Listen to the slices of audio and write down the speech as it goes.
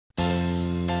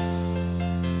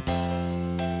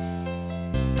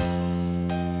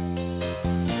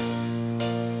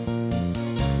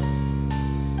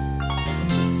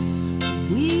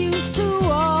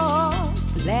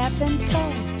laugh and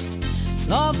talk,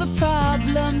 solve the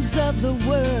problems of the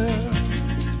world.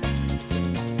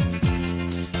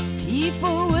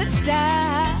 People would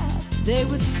stop, they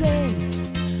would say,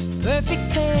 perfect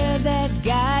pair, that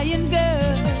guy and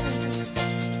girl.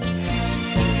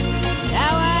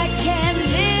 Now I can't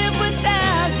live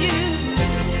without you,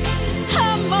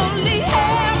 I'm only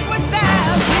half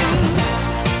without you.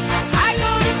 I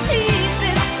go to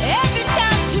pieces every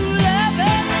time two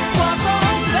lovers walk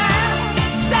on by.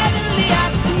 Suddenly I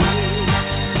see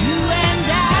you and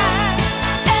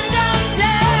I'm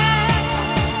down.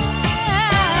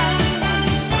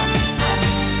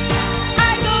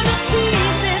 I go to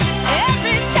pieces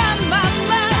every time my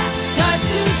mind starts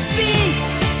to speak.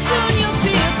 Soon you'll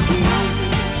see a tear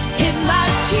hit my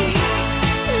cheek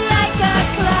like a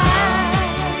cloud.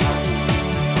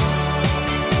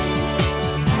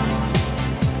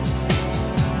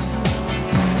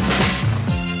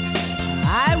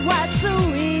 I watch the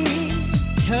wind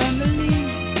turn the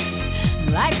leaves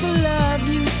like the love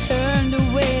you turned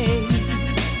away.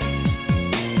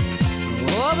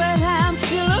 Oh, but I'm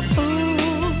still a fool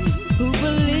who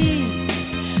believes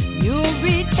you'll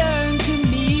return to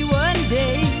me one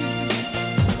day.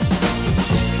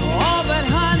 Oh, but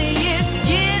honey, it's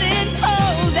getting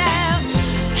cold out.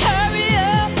 Hurry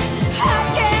up, I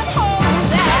can't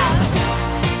hold out.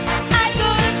 I go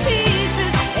to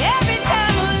pieces every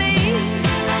time a leaf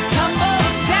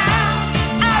tumbles down.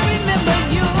 I remember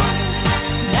you're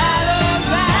not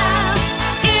around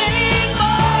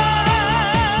anymore.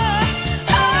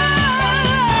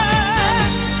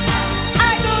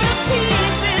 I go to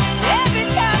pieces every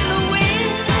time the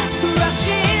wind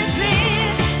rushes in.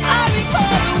 I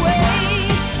recall the way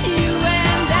you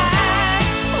and I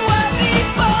were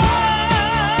before.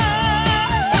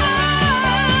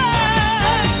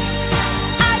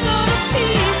 I go to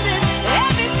pieces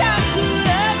every time two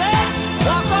lovers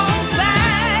walk on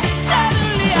by.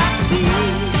 Suddenly I see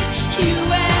you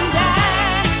and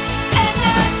I'm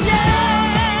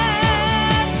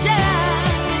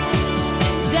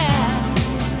down.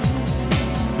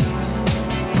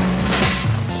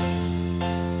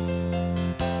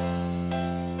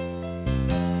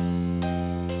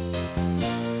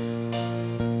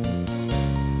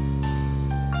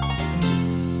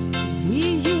 We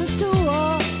used to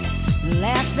walk,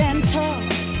 laugh and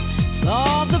talk,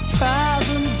 solve the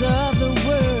problems of the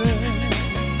world.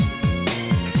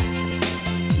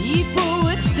 People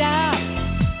would stop,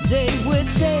 they would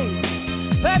say,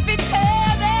 perfect pair.